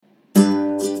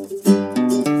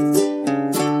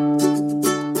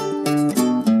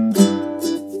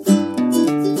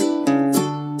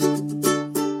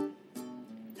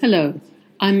Hello,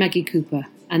 I'm Maggie Cooper,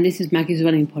 and this is Maggie's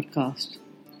Running Podcast.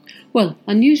 Well,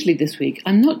 unusually this week,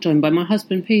 I'm not joined by my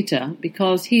husband Peter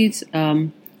because he's, at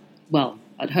home,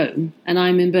 and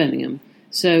I'm in Birmingham.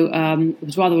 So it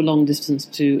was rather a long distance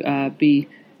to be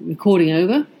recording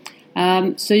over.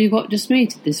 So you've got just me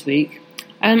this week.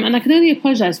 And I can only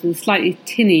apologise for the slightly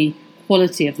tinny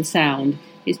quality of the sound.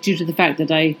 It's due to the fact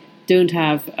that I don't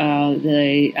have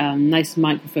the nice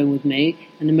microphone with me,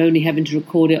 and I'm only having to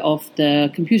record it off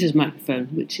the computer's microphone,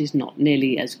 which is not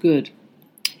nearly as good.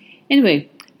 Anyway,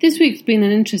 this week's been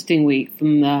an interesting week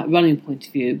from the running point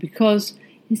of view because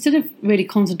instead of really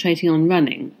concentrating on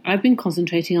running, I've been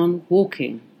concentrating on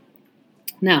walking.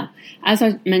 Now, as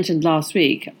I mentioned last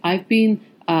week, I've been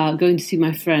going to see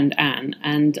my friend Anne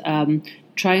and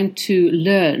trying to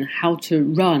learn how to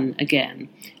run again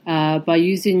by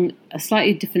using a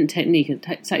slightly different technique, a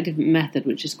slightly different method,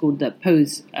 which is called the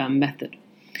pose method.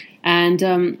 And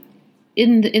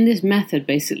in this method,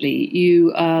 basically,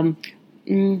 you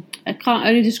I can't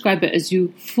only describe it as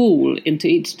you fall into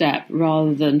each step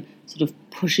rather than sort of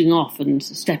pushing off and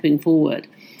stepping forward.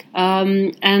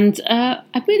 I've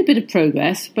made a bit of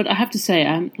progress, but I have to say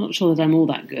I'm not sure that I'm all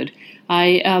that good.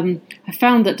 I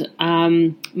found that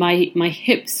my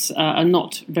hips are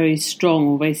not very strong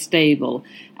or very stable,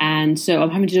 and so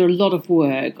I'm having to do a lot of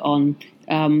work on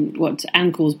what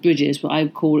Anne calls bridges, what I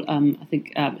call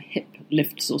hip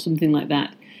lifts or something like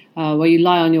that, where you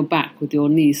lie on your back with your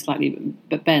knees slightly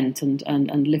bent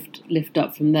and lift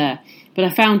up from there. But I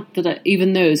found that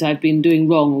even those I've been doing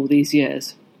wrong all these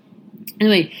years.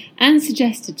 Anyway, Anne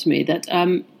suggested to me that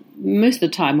most of the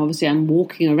time, obviously, I'm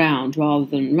walking around rather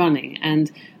than running,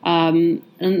 and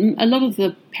a lot of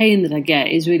the pain that I get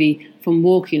is really from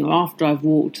walking or after I've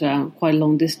walked quite a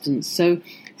long distance. So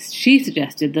she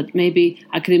suggested that maybe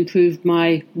I could improve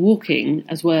my walking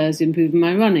as well as improving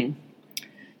my running.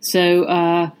 So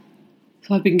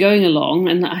I've been going along,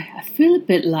 and I feel a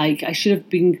bit like I should have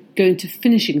been going to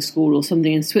finishing school or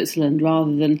something in Switzerland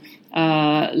rather than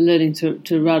learning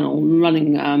to run or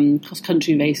running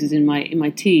cross-country races in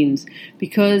my teens,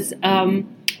 because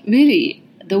really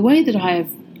the way that I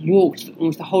have walked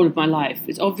almost the whole of my life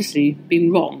has obviously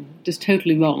been wrong, just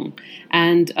totally wrong.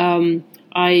 And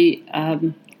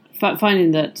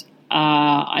finding that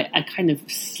I kind of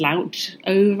slouch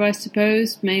over, I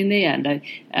suppose, mainly, and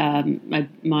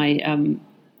my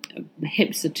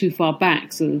hips are too far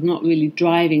back, so it's not really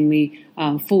driving me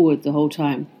forward the whole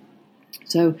time.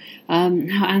 So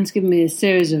now Anne's given me a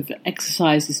series of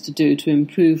exercises to do to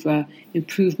improve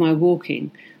my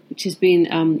walking, which has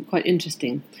been quite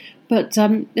interesting. But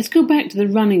let's go back to the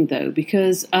running, though,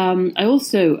 because I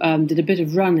also did a bit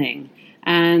of running,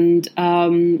 and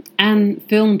Anne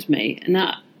filmed me.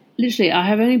 Now, literally, I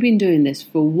have only been doing this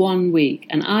for 1 week,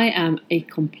 and I am a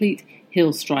complete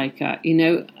hill striker. You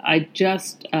know, I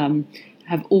just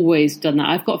have always done that.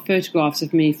 I've got photographs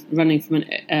of me running from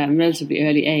a relatively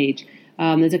early age.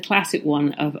 There's a classic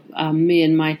one of me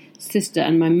and my sister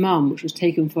and my mum, which was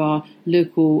taken for our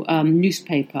local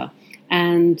newspaper.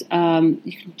 And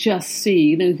you can just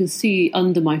see, you can see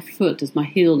under my foot as my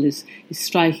heel is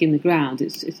striking the ground.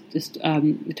 It's just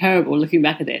terrible looking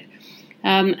back at it.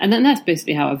 And then that's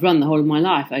basically how I've run the whole of my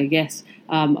life, I guess.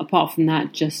 Apart from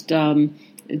that, just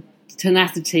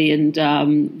tenacity and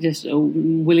just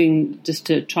willing just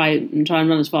to try and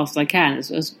run as fast as I can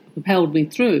has propelled me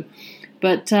through.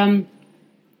 But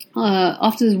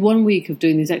after this 1 week of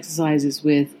doing these exercises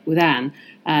with Anne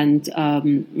and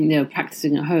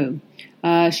practicing at home,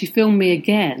 she filmed me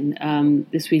again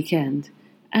this weekend.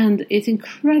 And it's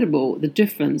incredible the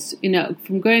difference,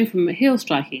 from going from heel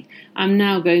striking, I'm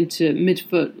now going to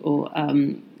midfoot or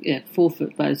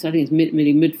forefoot, but I think it's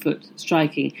really midfoot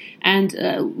striking. And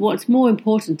what's more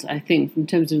important, I think, in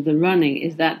terms of the running,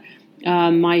 is that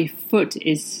my foot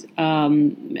is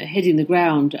hitting the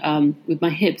ground with my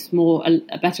hips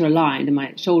better aligned, and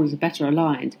my shoulders are better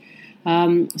aligned.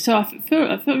 So I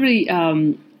feel really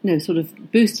sort of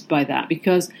boosted by that,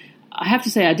 because I have to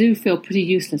say I do feel pretty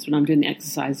useless when I'm doing the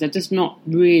exercises. I'm just not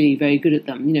really very good at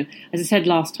them. As I said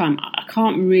last time, I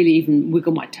can't really even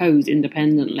wiggle my toes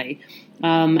independently.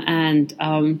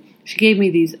 She gave me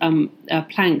these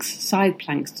side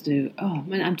planks to do. Oh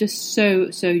man, I'm just so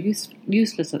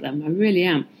useless at them. I really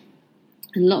am.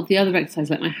 And a lot of the other exercises,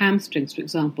 like my hamstrings, for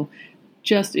example,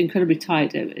 just incredibly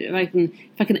tight. If I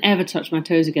can ever touch my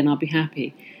toes again, I'll be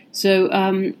happy. So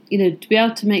to be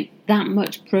able to make that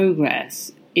much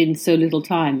progress in so little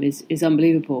time is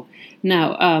unbelievable.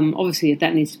 Now, obviously,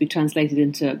 that needs to be translated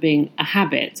into being a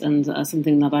habit and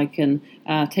something that I can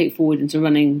take forward into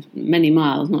running many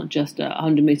miles, not just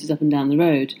 100 metres up and down the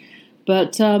road.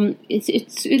 But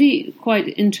it's really quite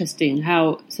interesting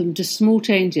how some just small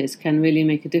changes can really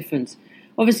make a difference.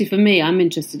 Obviously, for me, I'm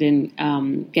interested in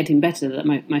getting better, that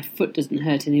my foot doesn't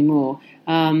hurt anymore.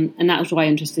 And that was why I'm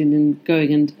interested in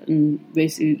going and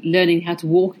basically learning how to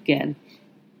walk again.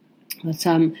 But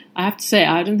I have to say,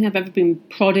 I don't think I've ever been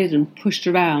prodded and pushed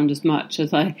around as much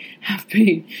as I have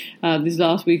been this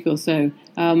last week or so.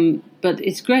 But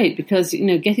it's great because,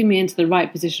 getting me into the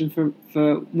right position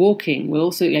for walking will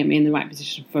also get me in the right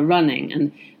position for running.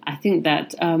 And I think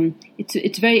that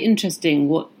it's very interesting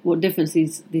what difference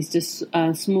these just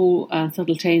small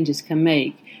subtle changes can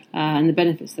make and the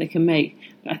benefits they can make.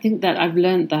 But I think that I've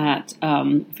learned that,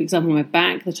 for example, my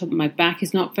back, the top of my back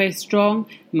is not very strong,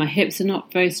 my hips are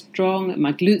not very strong,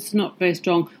 my glutes are not very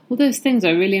strong. All those things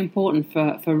are really important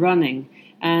for running.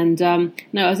 And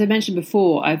now, as I mentioned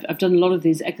before, I've done a lot of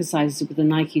these exercises with the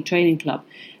Nike Training Club,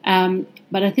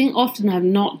 but I think often I've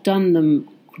not done them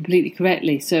completely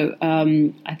correctly. So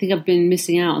I think I've been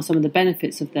missing out on some of the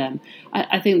benefits of them.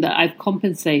 I think that I've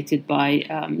compensated by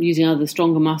using other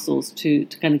stronger muscles to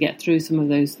kind of get through some of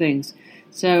those things.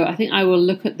 So I think I will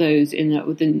look at those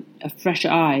with a fresher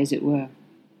eye, as it were.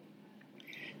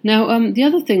 Now, the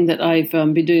other thing that I've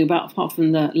been doing, apart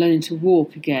from the learning to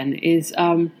walk again, is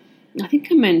I think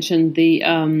I mentioned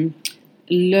the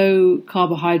low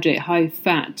carbohydrate, high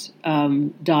fat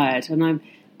diet, and I'm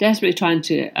desperately trying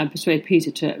to persuade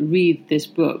Peter to read this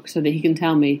book so that he can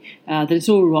tell me that it's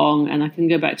all wrong and I can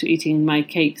go back to eating my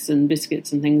cakes and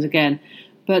biscuits and things again.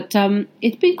 But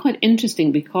it's been quite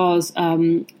interesting because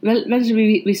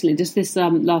relatively recently, just this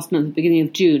last month, the beginning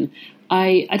of June,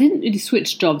 I didn't really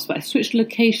switch jobs, but I switched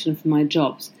location for my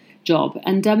job.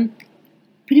 And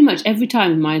pretty much every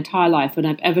time in my entire life when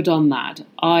I've ever done that,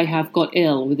 I have got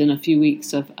ill within a few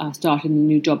weeks of starting the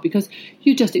new job, because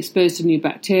you're just exposed to new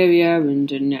bacteria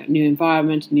and a new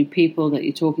environment, new people that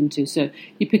you're talking to. So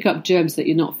you pick up germs that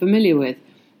you're not familiar with.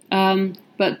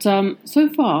 But so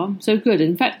far, so good.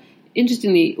 In fact,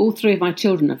 interestingly, all three of my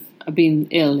children have been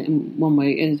ill in one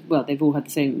way. Well, they've all had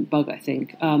the same bug, I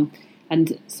think.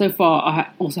 And so far, I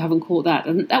also haven't caught that.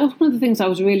 And that was one of the things I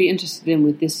was really interested in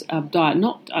with this diet.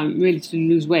 Not really to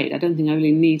lose weight. I don't think I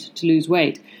really need to lose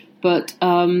weight. But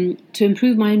to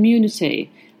improve my immunity.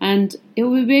 And it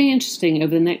will be very interesting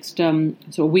over the next sort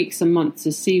of weeks and months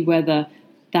to see whether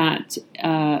that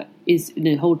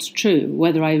holds true.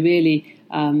 Whether I really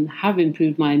have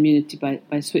improved my immunity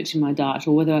by switching my diet,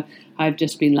 or whether I've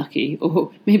just been lucky,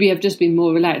 or maybe I've just been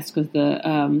more relaxed because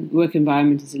the work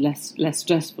environment is less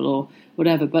stressful or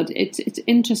whatever. But it's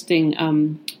interesting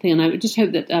thing, and I just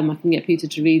hope that I can get Peter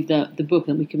to read the book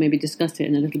and we can maybe discuss it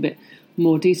in a little bit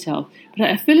more detail. But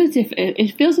I feel as if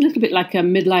it feels a little bit like a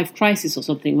midlife crisis or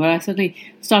something, where I suddenly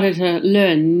started to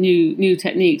learn new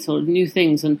techniques or new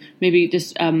things, and maybe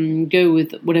just go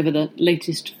with whatever the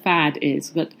latest fad is.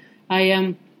 But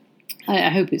I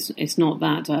hope it's not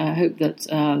that. I hope that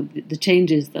the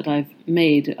changes that I've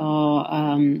made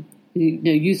are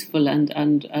useful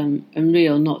and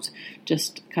real, not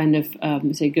just kind of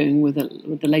going with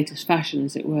the latest fashion,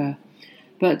 as it were.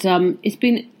 But it's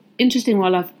been interesting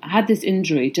while I've had this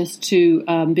injury, just to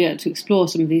be able to explore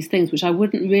some of these things, which I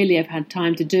wouldn't really have had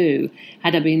time to do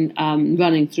had I been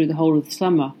running through the whole of the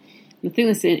summer. I think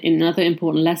that's another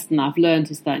important lesson I've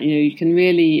learned, is that you can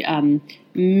really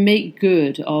make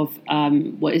good of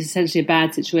what is essentially a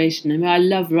bad situation. I mean, I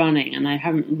love running, and I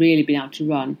haven't really been able to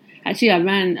run. Actually, I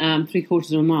ran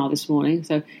 3/4 of a mile this morning,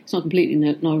 so it's not completely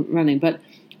not running. But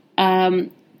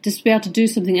just to be able to do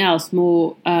something else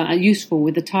more useful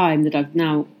with the time that I've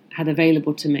now had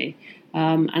available to me,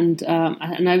 and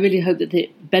I really hope that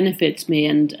it benefits me,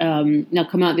 and I'll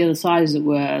come out the other side, as it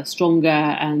were, stronger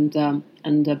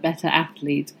and a better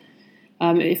athlete.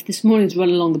 If this morning's run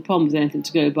along the pond was anything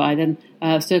to go by, then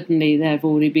certainly there have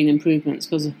already been improvements,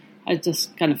 because I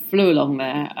just kind of flew along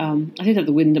there. I did have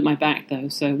the wind at my back though,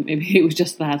 so maybe it was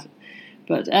just that.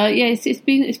 But it's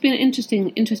been an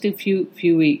interesting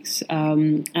few weeks,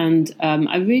 and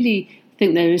I really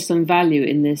think there is some value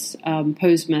in this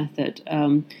pose method.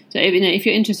 So if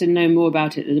you're interested in knowing more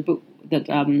about it, there's a book that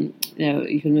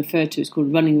you can refer to. It's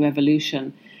called Running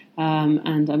Revolution.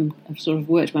 And I've sort of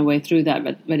worked my way through that,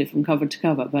 read it from cover to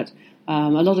cover. But a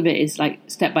lot of it is like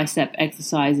step-by-step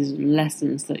exercises and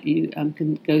lessons that you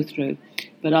can go through.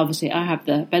 But obviously I have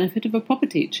the benefit of a proper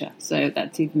teacher, so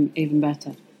that's even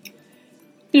better.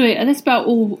 Anyway, that's about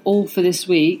all for this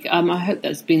week. I hope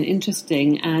that's been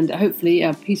interesting, and hopefully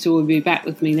Peter will be back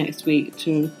with me next week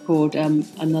to record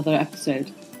another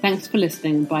episode. Thanks for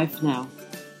listening. Bye for now.